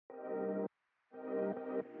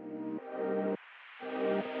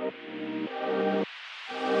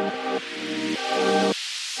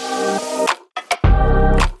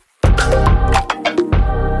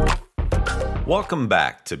Welcome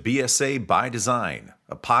back to BSA by Design,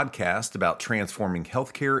 a podcast about transforming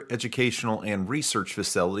healthcare, educational, and research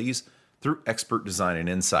facilities through expert design and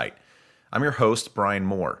insight. I'm your host, Brian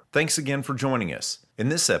Moore. Thanks again for joining us. In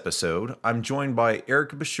this episode, I'm joined by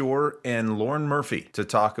Erica Bashore and Lauren Murphy to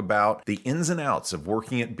talk about the ins and outs of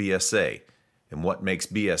working at BSA and what makes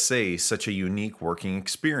BSA such a unique working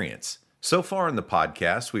experience. So far in the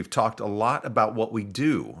podcast, we've talked a lot about what we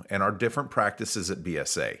do and our different practices at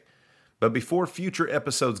BSA. But before future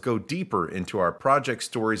episodes go deeper into our project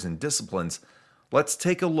stories and disciplines, let's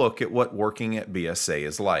take a look at what working at BSA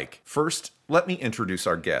is like. First, let me introduce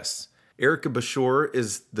our guests. Erica Bashore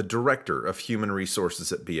is the Director of Human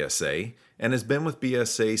Resources at BSA and has been with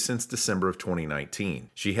BSA since December of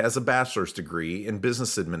 2019. She has a bachelor's degree in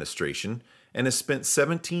business administration and has spent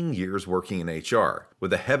 17 years working in HR,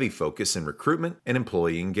 with a heavy focus in recruitment and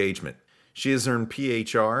employee engagement. She has earned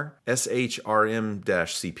PHR,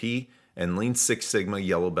 SHRM-CP, and Lean Six Sigma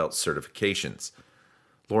Yellow Belt certifications.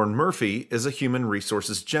 Lauren Murphy is a human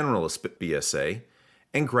resources generalist at BSA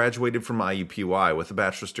and graduated from IUPUI with a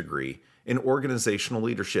bachelor's degree in organizational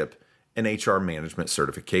leadership and HR management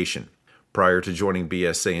certification. Prior to joining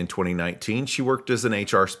BSA in 2019, she worked as an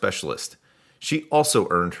HR specialist. She also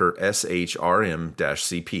earned her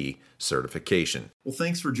SHRM-CP certification. Well,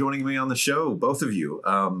 thanks for joining me on the show, both of you.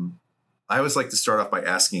 I always like to start off by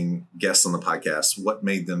asking guests on the podcast what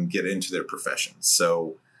made them get into their professions.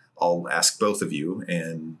 So I'll ask both of you,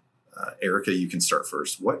 and Erica, you can start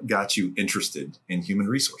first. What got you interested in human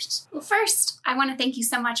resources? Well, first, I want to thank you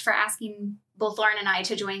so much for asking both Lauren and I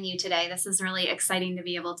to join you today. This is really exciting to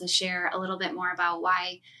be able to share a little bit more about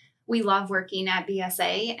why we love working at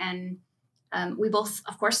BSA. And we both,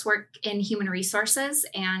 of course, work in human resources.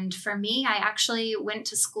 And for me, I actually went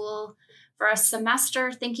to school for a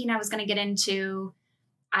semester thinking I was going to get into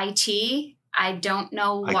IT. I don't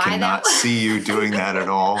know why. I cannot see you doing that at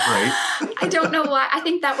all, right? I don't know why. I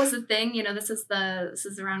think that was the thing. You know, this is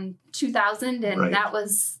around 2000, and right. that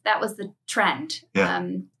was the trend. Yeah.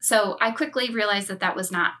 So I quickly realized that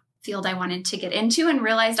was not field I wanted to get into, and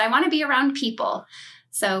realized I want to be around people.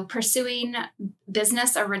 So pursuing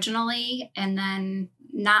business originally, and then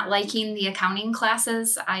not liking the accounting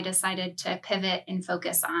classes, I decided to pivot and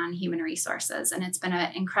focus on human resources. And it's been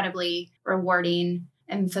an incredibly rewarding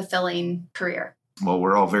and fulfilling career. Well,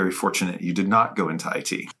 we're all very fortunate you did not go into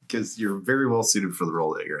IT because you're very well suited for the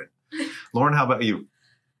role that you're in. Lauren, how about you?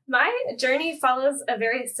 My journey follows a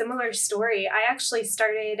very similar story. I actually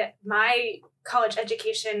started my college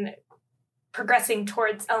education progressing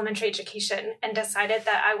towards elementary education and decided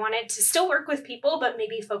that I wanted to still work with people, but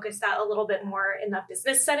maybe focus that a little bit more in the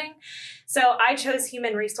business setting. So I chose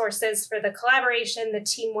human resources for the collaboration, the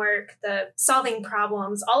teamwork, the solving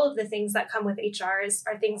problems, all of the things that come with HRs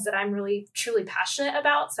are things that I'm really, truly passionate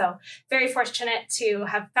about. So very fortunate to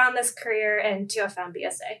have found this career and to have found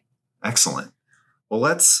BSA. Excellent. Well,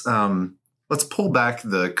 let's pull back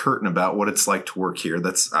the curtain about what it's like to work here.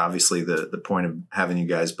 That's obviously the point of having you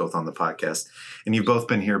guys both on the podcast. And you've both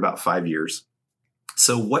been here about 5 years.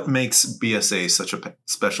 So what makes BSA such a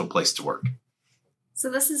special place to work? So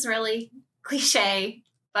this is really cliche,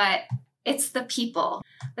 but it's the people.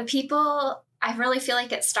 The people, I really feel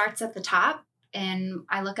like it starts at the top. And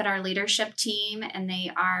I look at our leadership team, and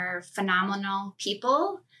they are phenomenal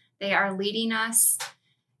people. They are leading us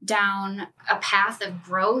down a path of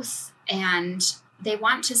growth, and they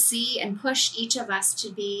want to see and push each of us to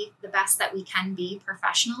be the best that we can be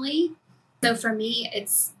professionally. So for me,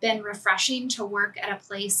 it's been refreshing to work at a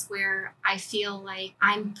place where I feel like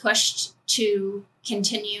I'm pushed to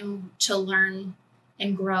continue to learn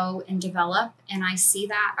and grow and develop. And I see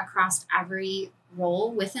that across every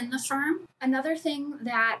role within the firm. Another thing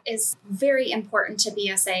that is very important to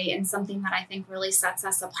BSA, and something that I think really sets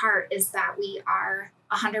us apart, is that we are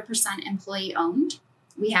 100% employee owned.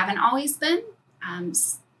 We haven't always been.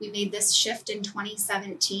 We made this shift in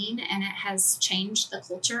 2017, and it has changed the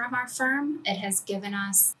culture of our firm. It has given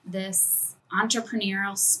us this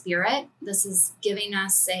entrepreneurial spirit. This is giving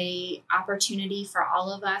us a opportunity for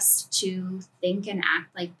all of us to think and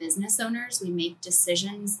act like business owners. We make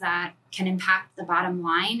decisions that can impact the bottom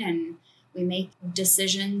line, and we make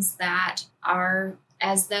decisions that are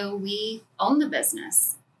as though we own the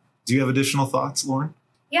business. Do you have additional thoughts, Lauren?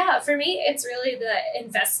 Yeah, for me, it's really the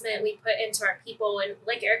investment we put into our people. And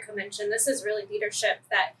like Erica mentioned, this is really leadership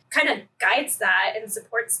that kind of guides that and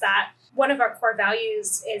supports that. One of our core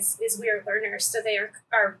values is we are learners. So they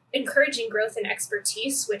are encouraging growth and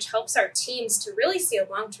expertise, which helps our teams to really see a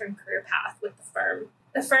long-term career path with the firm.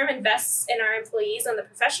 The firm invests in our employees on the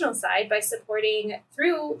professional side by supporting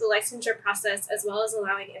through the licensure process, as well as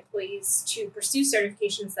allowing employees to pursue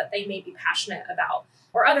certifications that they may be passionate about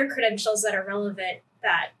or other credentials that are relevant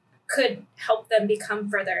that could help them become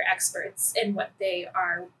further experts in what they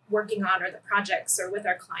are working on or the projects or with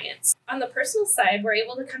our clients. On the personal side, we're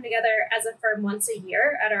able to come together as a firm once a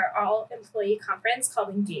year at our all-employee conference called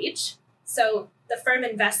Engage. So the firm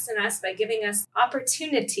invests in us by giving us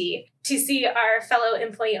opportunity to see our fellow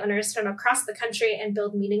employee owners from across the country and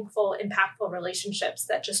build meaningful, impactful relationships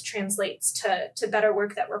that just translates to better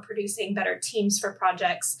work that we're producing, better teams for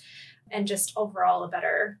projects, and just overall a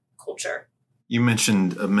better culture. You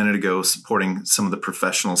mentioned a minute ago supporting some of the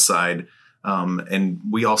professional side, and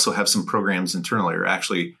we also have some programs internally, or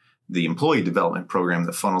actually the employee development program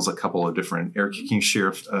that funnels a couple of different. Eric, can you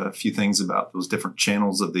share a few things about those different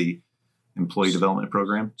channels of the employee development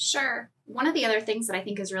program? Sure. One of the other things that I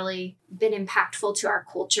think has really been impactful to our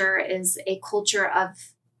culture is a culture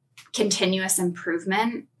of continuous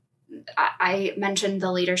improvement. I mentioned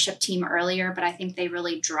the leadership team earlier, but I think they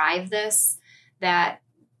really drive this, that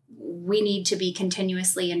we need to be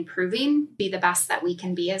continuously improving, be the best that we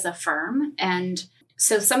can be as a firm. And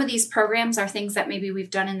so some of these programs are things that maybe we've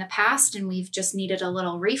done in the past and we've just needed a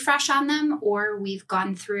little refresh on them, or we've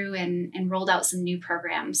gone through and rolled out some new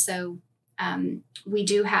programs. So we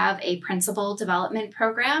do have a principal development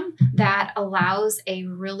program that allows a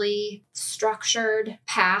really structured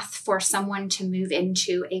path for someone to move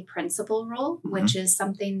into a principal role, which is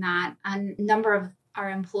something that a number of our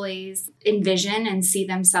employees envision and see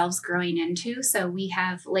themselves growing into. So we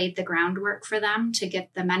have laid the groundwork for them to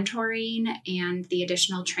get the mentoring and the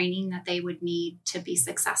additional training that they would need to be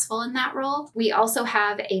successful in that role. We also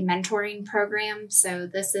have a mentoring program. So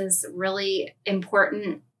this is really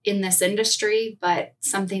important in this industry, but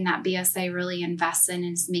something that BSA really invests in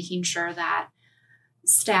is making sure that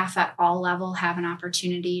staff at all level have an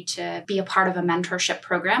opportunity to be a part of a mentorship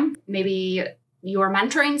program. Maybe you're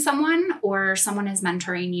mentoring someone or someone is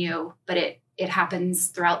mentoring you, but it happens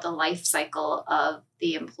throughout the life cycle of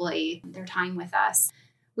the employee, their time with us.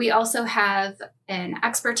 We also have an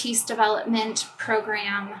expertise development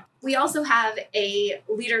program. We also have a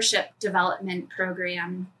leadership development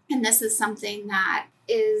program. And this is something that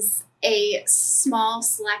is a small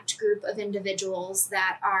select group of individuals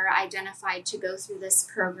that are identified to go through this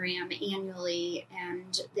program annually,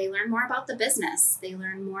 and they learn more about the business. They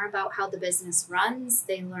learn more about how the business runs.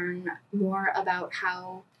 They learn more about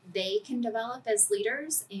how they can develop as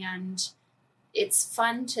leaders. And it's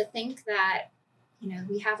fun to think that,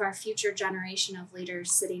 we have our future generation of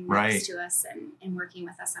leaders sitting next to us and working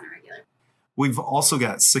with us on a regular basis. We've also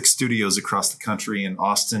got 6 studios across the country in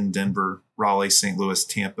Austin, Denver, Raleigh, St. Louis,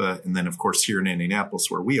 Tampa, and then, of course, here in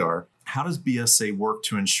Indianapolis, where we are. How does BSA work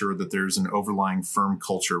to ensure that there's an overlying firm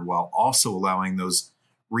culture while also allowing those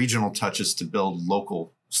regional touches to build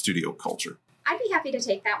local studio culture? I'd be happy to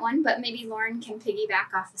take that one, but maybe Lauren can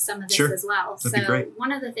piggyback off of some of this as well. That'd be great.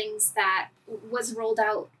 One of the things that was rolled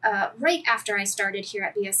out right after I started here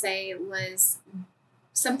at BSA was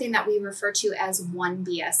something that we refer to as one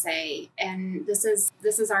BSA. And this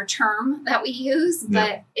is our term that we use,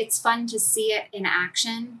 but it's fun to see it in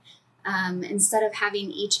action. Instead of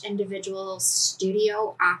having each individual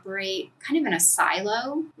studio operate kind of in a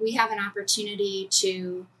silo, we have an opportunity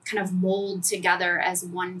to kind of mold together as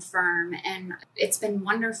one firm. And it's been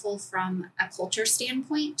wonderful from a culture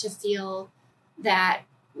standpoint to feel that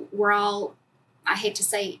we're all, I hate to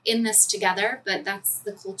say in this together, but that's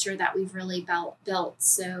the culture that we've really built.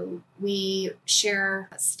 So we share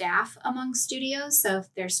staff among studios. So if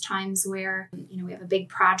there's times where, we have a big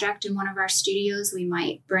project in one of our studios, we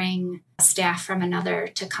might bring staff from another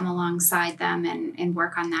to come alongside them and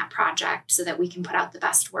work on that project so that we can put out the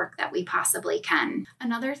best work that we possibly can.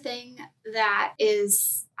 Another thing that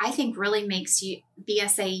is, I think, really makes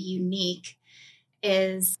BSA unique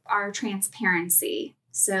is our transparency.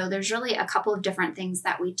 So there's really a couple of different things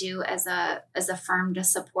that we do as a firm to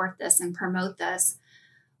support this and promote this.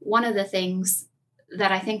 One of the things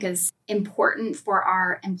that I think is important for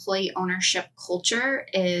our employee ownership culture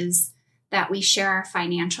is that we share our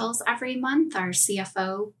financials every month. Our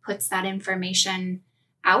CFO puts that information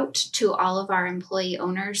out to all of our employee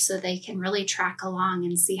owners so they can really track along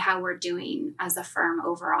and see how we're doing as a firm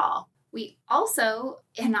overall. We also,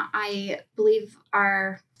 and I believe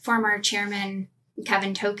our former chairman,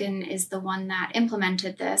 Kevin Token, is the one that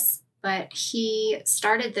implemented this, but he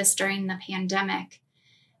started this during the pandemic.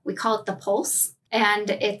 We call it the Pulse, and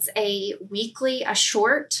it's a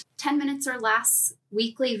short 10 minutes or less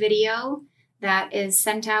weekly video that is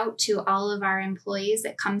sent out to all of our employees.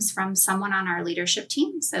 It comes from someone on our leadership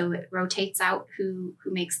team. So it rotates out who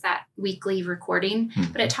makes that weekly recording.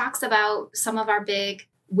 Mm-hmm. But it talks about some of our big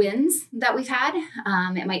wins that we've had.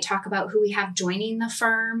 It might talk about who we have joining the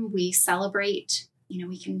firm. We celebrate,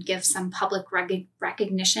 we can give some public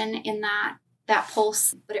recognition in that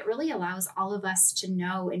pulse, but it really allows all of us to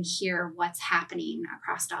know and hear what's happening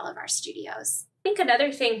across all of our studios. I think another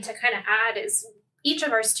thing to kind of add is each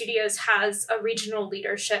of our studios has a regional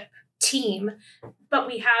leadership team, but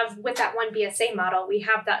we have, with that one BSA model, we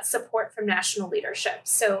have that support from national leadership.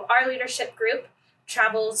 So our leadership group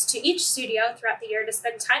travels to each studio throughout the year to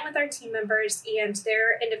spend time with our team members and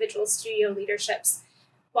their individual studio leaderships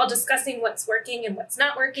while discussing what's working and what's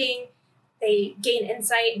not working. They gain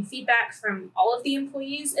insight and feedback from all of the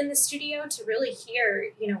employees in the studio to really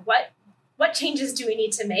hear, what changes do we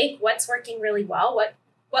need to make? What's working really well?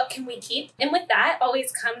 What can we keep? And with that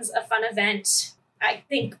always comes a fun event. I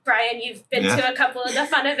think, Brian, you've been to a couple of the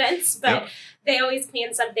fun events, but they always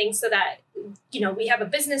plan something so that, we have a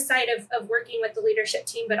business side of working with the leadership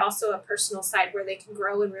team, but also a personal side where they can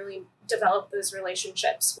grow and really develop those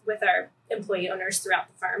relationships with our employee owners throughout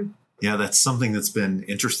the firm. Yeah, that's something that's been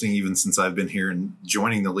interesting even since I've been here and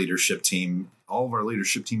joining the leadership team. All of our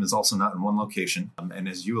leadership team is also not in one location. And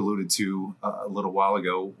as you alluded to a little while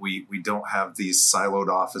ago, we don't have these siloed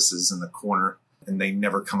offices in the corner and they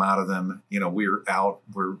never come out of them. We're out,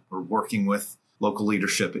 we're working with local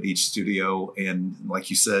leadership at each studio. And like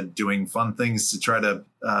you said, doing fun things to try to,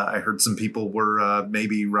 I heard some people were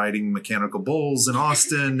maybe riding mechanical bulls in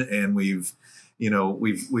Austin and we've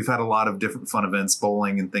had a lot of different fun events,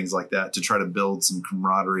 bowling and things like that to try to build some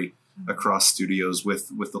camaraderie across studios with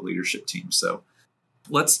the leadership team. So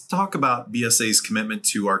let's talk about BSA's commitment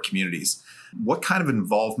to our communities. What kind of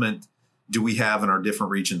involvement do we have in our different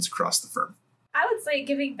regions across the firm? I would say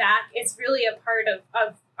giving back is really a part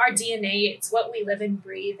of our DNA. It's what we live and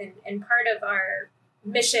breathe. And part of our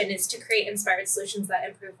mission is to create inspired solutions that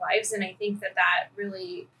improve lives. And I think that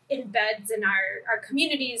really embeds in our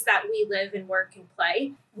communities that we live and work and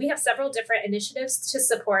play. We have several different initiatives to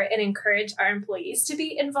support and encourage our employees to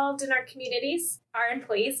be involved in our communities. Our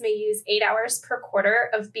employees may use 8 hours per quarter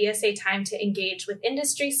of BSA time to engage with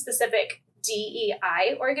industry-specific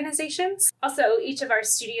DEI organizations. Also, each of our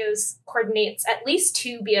studios coordinates at least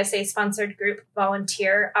 2 BSA-sponsored group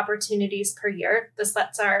volunteer opportunities per year. This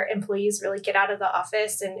lets our employees really get out of the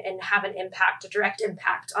office and have a direct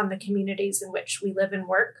impact on the communities in which we live and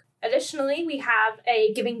work. Additionally, we have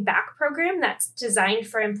a giving back program that's designed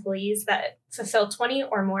for employees that fulfill 20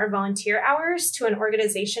 or more volunteer hours to an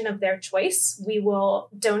organization of their choice. We will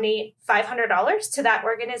donate $500 to that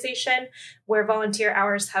organization where volunteer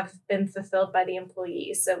hours have been fulfilled by the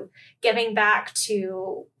employees. So giving back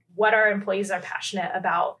to what our employees are passionate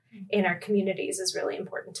about in our communities is really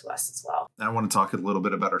important to us as well. I want to talk a little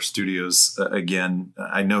bit about our studios. Again,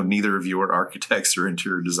 I know neither of you are architects or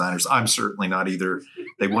interior designers. I'm certainly not either.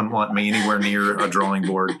 They wouldn't want me anywhere near a drawing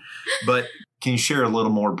board. But can you share a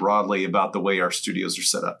little more broadly about the way our studios are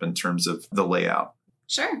set up in terms of the layout?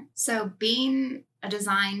 Sure. So being a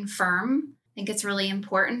design firm, I think it's really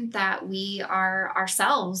important that we are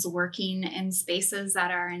ourselves working in spaces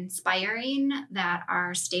that are inspiring, that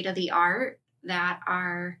are state of the art, that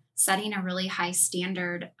are setting a really high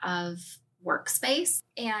standard of workspace.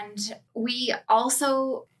 And we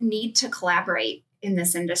also need to collaborate in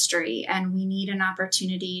this industry, and we need an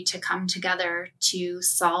opportunity to come together to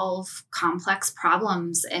solve complex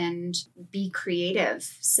problems and be creative.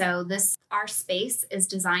 So our space is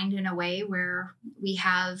designed in a way where we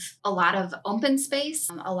have a lot of open space,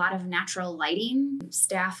 a lot of natural lighting.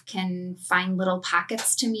 Staff can find little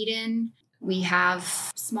pockets to meet in. We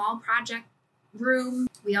have small project room.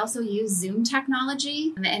 We also use Zoom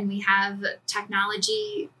technology, and we have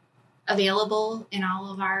technology available in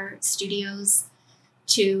all of our studios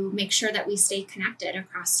to make sure that we stay connected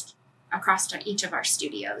across each of our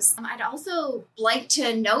studios. I'd also like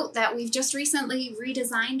to note that we've just recently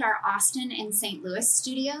redesigned our Austin and St. Louis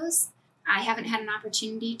studios. I haven't had an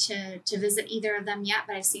opportunity to visit either of them yet,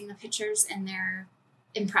 but I've seen the pictures and they're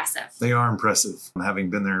impressive. They are impressive. Having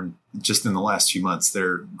been there just in the last few months,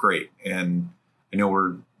 they're great. And I know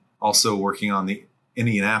we're also working on the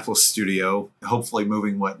Indianapolis studio, hopefully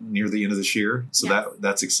moving near the end of this year. So yes.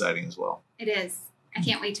 That's exciting as well. It is. I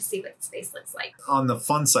can't wait to see what the space looks like. On the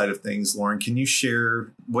fun side of things, Lauren, can you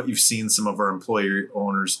share what you've seen some of our employer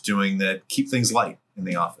owners doing that keep things light in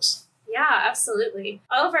the office? Yeah, absolutely.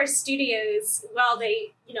 All of our studios, while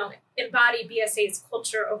they, embody BSA's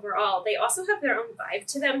culture overall, they also have their own vibe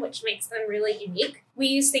to them, which makes them really unique. We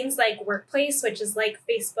use things like Workplace, which is like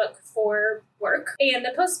Facebook for work. And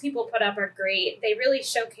the posts people put up are great. They really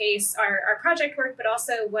showcase our project work, but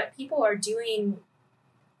also what people are doing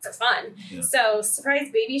for fun. Yeah. So surprise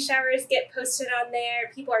baby showers get posted on there.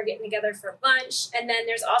 People are getting together for lunch. And then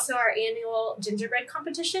there's also our annual gingerbread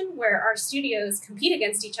competition where our studios compete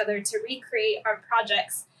against each other to recreate our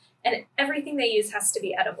projects. And everything they use has to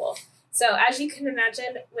be edible. So as you can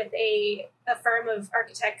imagine, with a firm of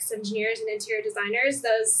architects, engineers, and interior designers,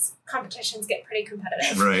 those competitions get pretty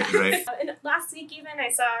competitive. Right. And last week even,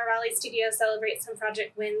 I saw our Raleigh studio celebrate some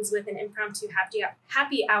project wins with an impromptu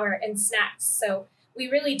happy hour and snacks. So we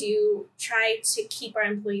really do try to keep our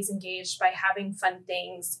employees engaged by having fun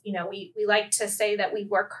things. We like to say that we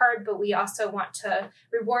work hard, but we also want to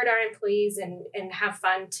reward our employees and have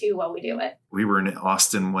fun too while we do it. We were in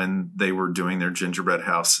Austin when they were doing their gingerbread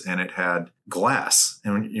house and it had glass.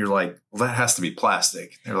 And you're like, well, that has to be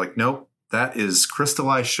plastic. They're like, nope, that is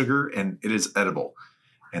crystallized sugar and it is edible.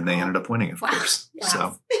 And they ended up winning, of course. Wow.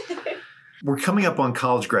 So we're coming up on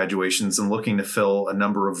college graduations and looking to fill a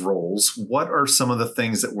number of roles. What are some of the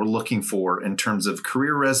things that we're looking for in terms of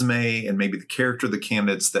career resume and maybe the character of the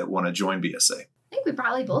candidates that want to join BSA? I think we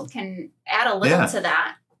probably both can add a little to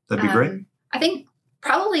that. That'd be great. I think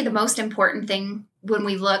probably the most important thing when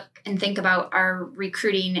we look and think about our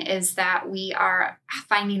recruiting is that we are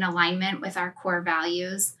finding alignment with our core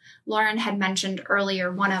values. Lauren had mentioned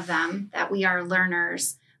earlier one of them, that we are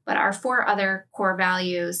learners, but our 4 other core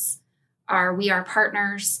values are: we are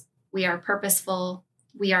partners, we are purposeful,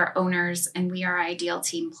 we are owners, and we are ideal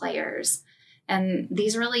team players. And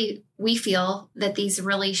these really, we feel that these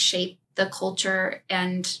really shape the culture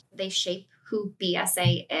and they shape who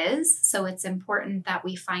BSA is. So it's important that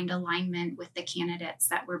we find alignment with the candidates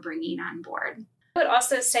that we're bringing on board. I would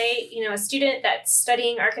also say, a student that's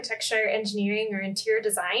studying architecture, engineering, or interior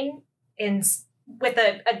design and with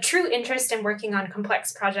a true interest in working on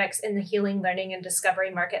complex projects in the healing, learning, and discovery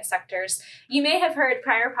market sectors. You may have heard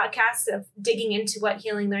prior podcasts of digging into what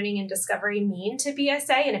healing, learning, and discovery mean to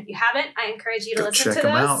BSA. And if you haven't, I encourage you to listen to those. Check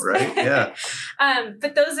them out, right? Yeah.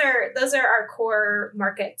 But those are our core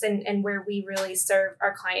markets and where we really serve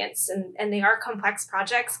our clients. And they are complex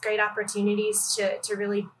projects, great opportunities to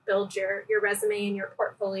really build your resume and your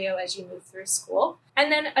portfolio as you move through school. And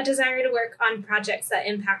then a desire to work on projects that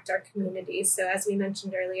impact our communities. So as we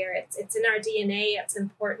mentioned earlier, it's in our DNA. It's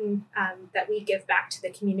important that we give back to the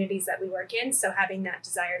communities that we work in. So having that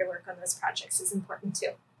desire to work on those projects is important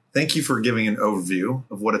too. Thank you for giving an overview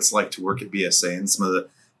of what it's like to work at BSA and some of the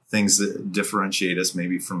things that differentiate us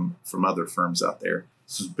maybe from other firms out there.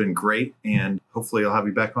 This has been great, and hopefully I'll have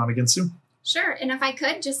you back on again soon. Sure. And if I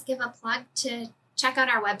could just give a plug to check out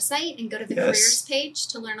our website and go to the careers page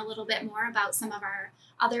to learn a little bit more about some of our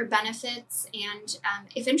other benefits and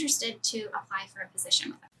if interested, to apply for a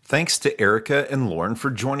position with us. Thanks to Erica and Lauren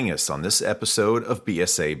for joining us on this episode of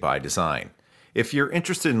BSA by Design. If you're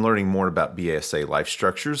interested in learning more about BSA life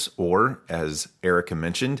structures, or as Erica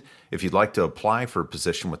mentioned, if you'd like to apply for a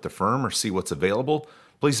position with the firm or see what's available,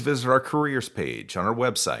 please visit our careers page on our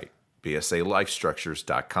website,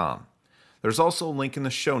 bsalifestructures.com. There's also a link in the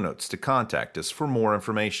show notes to contact us for more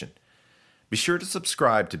information. Be sure to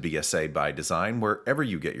subscribe to BSA by Design wherever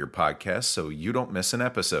you get your podcasts so you don't miss an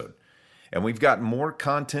episode. And we've got more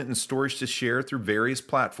content and stories to share through various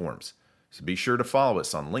platforms. So be sure to follow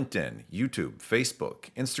us on LinkedIn, YouTube, Facebook,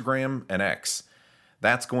 Instagram, and X.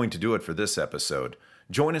 That's going to do it for this episode.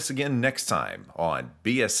 Join us again next time on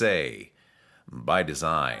BSA by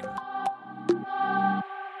Design.